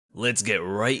Let's get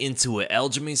right into it.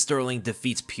 Aljamain Sterling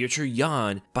defeats Petr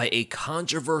Yan by a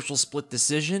controversial split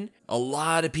decision. A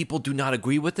lot of people do not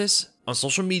agree with this. On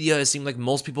social media, it seemed like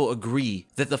most people agree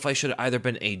that the fight should have either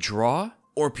been a draw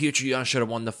or Petr Yan should have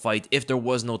won the fight if there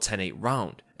was no 10-8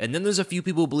 round. And then there's a few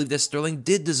people who believe that Sterling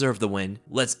did deserve the win.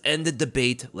 Let's end the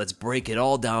debate. Let's break it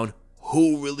all down.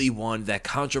 Who really won that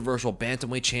controversial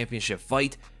bantamweight championship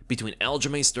fight between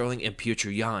Aljamain Sterling and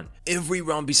Petr Yan? Every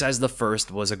round besides the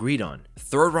first was agreed on.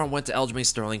 Third round went to Aljamain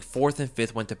Sterling, fourth and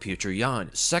fifth went to Petr Yan.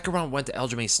 Second round went to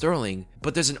Aljamain Sterling,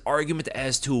 but there's an argument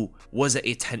as to was it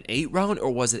a 10-8 round or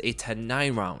was it a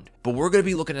 10-9 round? But we're going to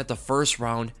be looking at the first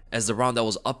round as the round that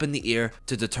was up in the air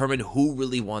to determine who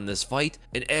really won this fight.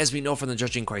 And as we know from the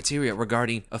judging criteria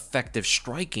regarding effective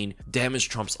striking, damage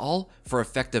trumps all. For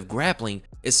effective grappling,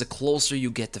 it's the closer you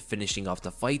get to finishing off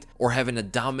the fight or having a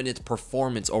dominant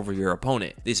performance over your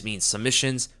opponent. This means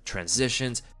submissions,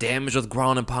 transitions, damage with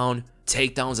ground and pound,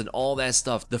 takedowns, and all that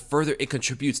stuff. The further it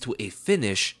contributes to a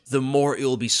finish, the more it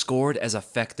will be scored as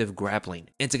effective grappling.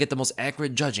 And to get the most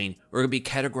accurate judging, we're going to be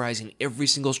categorizing every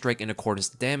single strike in accordance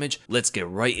to damage. Let's get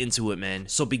right into it, man.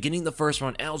 So beginning the first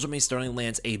round, Aljamain Sterling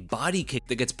lands a body kick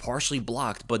that gets partially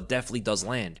blocked but definitely does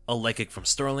land. A leg kick from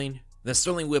Sterling. Then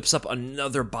Sterling whips up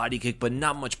another body kick, but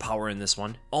not much power in this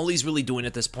one. All he's really doing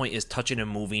at this point is touching and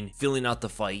moving, feeling out the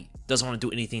fight. Doesn't want to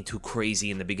do anything too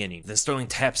crazy in the beginning. Then Sterling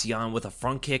taps Yan with a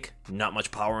front kick, not much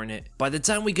power in it. By the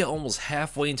time we get almost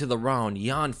halfway into the round,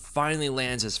 Yan finally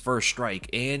lands his first strike,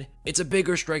 and it's a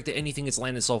bigger strike than anything it's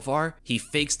landed so far. He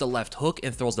fakes the left hook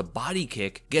and throws the body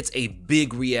kick, gets a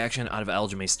big reaction out of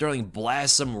Aljamain Sterling,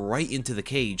 blasts him right into the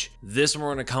cage. This one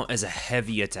we're going to count as a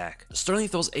heavy attack. Sterling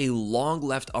throws a long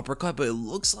left uppercut, but it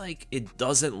looks like it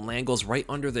doesn't land, goes right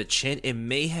under the chin. It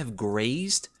may have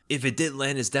grazed. If it did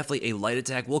land, it's definitely a light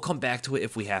attack. We'll come back to it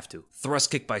if we have to.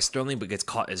 Thrust kick by Sterling, but gets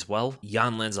caught as well.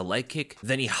 Yan lands a leg kick.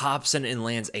 Then he hops in and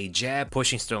lands a jab,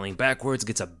 pushing Sterling backwards,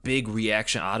 gets a big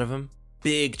reaction out of him.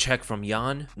 Big check from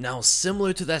Yan. Now,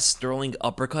 similar to that Sterling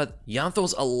uppercut, Yan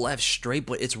throws a left straight,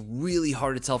 but it's really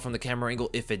hard to tell from the camera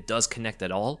angle if it does connect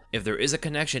at all. If there is a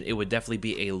connection, it would definitely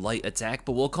be a light attack,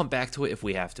 but we'll come back to it if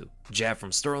we have to. Jab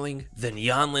from Sterling. Then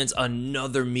Yan lands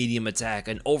another medium attack,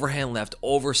 an overhand left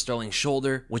over Sterling's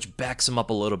shoulder, which backs him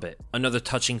up a little bit. Another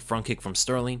touching front kick from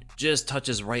Sterling, just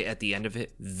touches right at the end of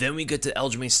it. Then we get to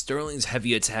Aljamain Sterling's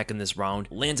heavy attack in this round,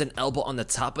 lands an elbow on the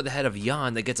top of the head of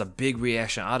Yan that gets a big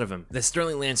reaction out of him. Then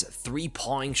Sterling lands 3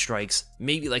 pawing strikes,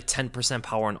 maybe like 10%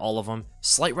 power on all of them.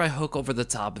 Slight right hook over the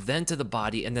top, then to the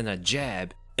body, and then a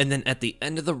jab. And then at the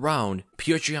end of the round,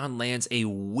 Petr Yan lands a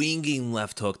winging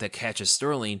left hook that catches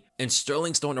Sterling, and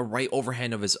Sterling's throwing a right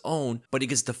overhand of his own, but he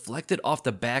gets deflected off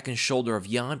the back and shoulder of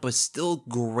Yan, but still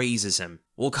grazes him.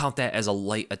 We'll count that as a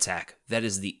light attack. That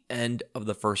is the end of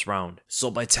the first round.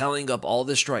 So by tallying up all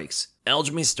the strikes,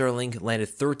 Aljamain Sterling landed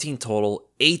 13 total,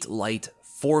 8 light,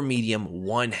 4 medium,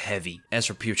 1 heavy. As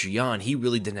for Petr Yan, he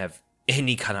really didn't have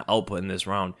any kind of output in this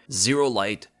round. 0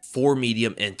 light, 4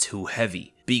 medium, and 2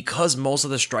 heavy. Because most of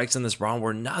the strikes in this round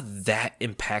were not that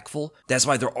impactful, that's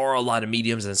why there are a lot of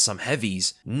mediums and some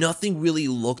heavies, nothing really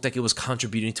looked like it was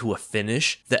contributing to a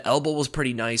finish. The elbow was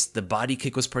pretty nice, the body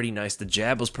kick was pretty nice, the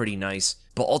jab was pretty nice,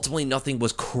 but ultimately nothing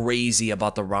was crazy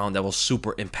about the round that was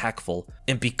super impactful.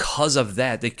 And because of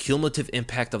that, the cumulative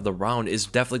impact of the round is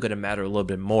definitely going to matter a little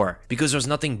bit more, because there's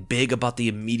nothing big about the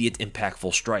immediate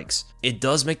impactful strikes. It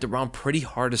does make the round pretty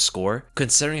hard to score,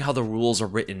 considering how the rules are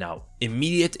written out.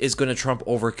 Immediate is going to trump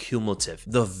over cumulative.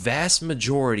 The vast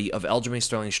majority of Aljamain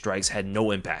Sterling strikes had no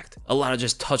impact. A lot of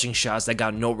just touching shots that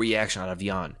got no reaction out of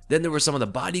Yan. Then there were some of the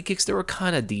body kicks that were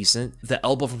kind of decent. The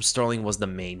elbow from Sterling was the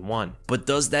main one. But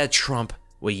does that trump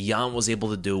what Yan was able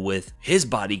to do with his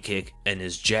body kick and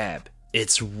his jab?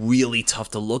 It's really tough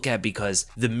to look at because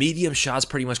the medium shots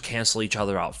pretty much cancel each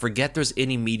other out. Forget there's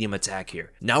any medium attack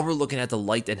here. Now we're looking at the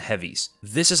light and heavies.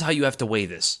 This is how you have to weigh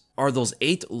this. Are those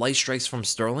 8 light strikes from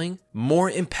Sterling more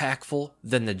impactful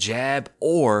than the jab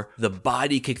or the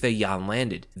body kick that Yan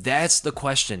landed? That's the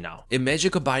question now.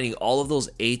 Imagine combining all of those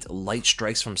 8 light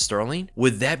strikes from Sterling.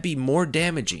 Would that be more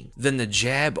damaging than the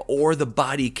jab or the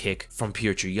body kick from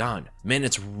Petr Yan? Man,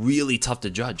 it's really tough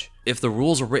to judge. If the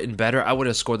rules were written better, I would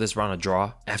have scored this round a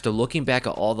draw. After looking back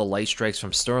at all the light strikes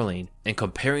from Sterling and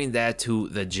comparing that to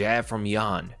the jab from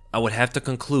Yan, I would have to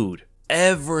conclude,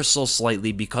 ever so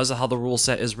slightly because of how the rule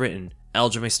set is written,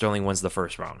 Aljamain Sterling wins the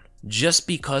first round. Just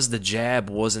because the jab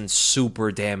wasn't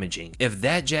super damaging. If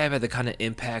that jab had the kind of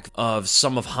impact of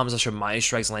some of Hamza Chimaev's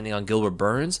strikes landing on Gilbert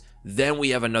Burns, then we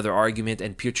have another argument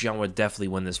and Petr Yan would definitely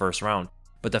win this first round.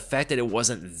 but the fact that it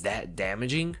wasn't that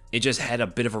damaging, it just had a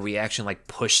bit of a reaction like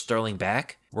push Sterling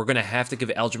back. We're going to have to give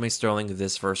Aljamain Sterling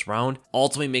this first round,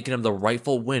 ultimately making him the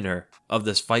rightful winner of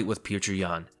this fight with Petr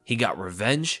Yan. He got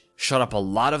revenge, shut up a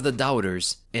lot of the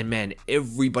doubters, and man,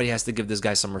 everybody has to give this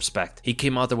guy some respect. He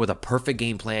came out there with a perfect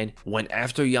game plan, went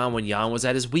after Yan when Yan was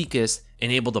at his weakest,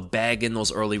 and able to bag in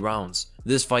those early rounds.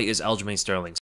 This fight is Aljamain Sterling's.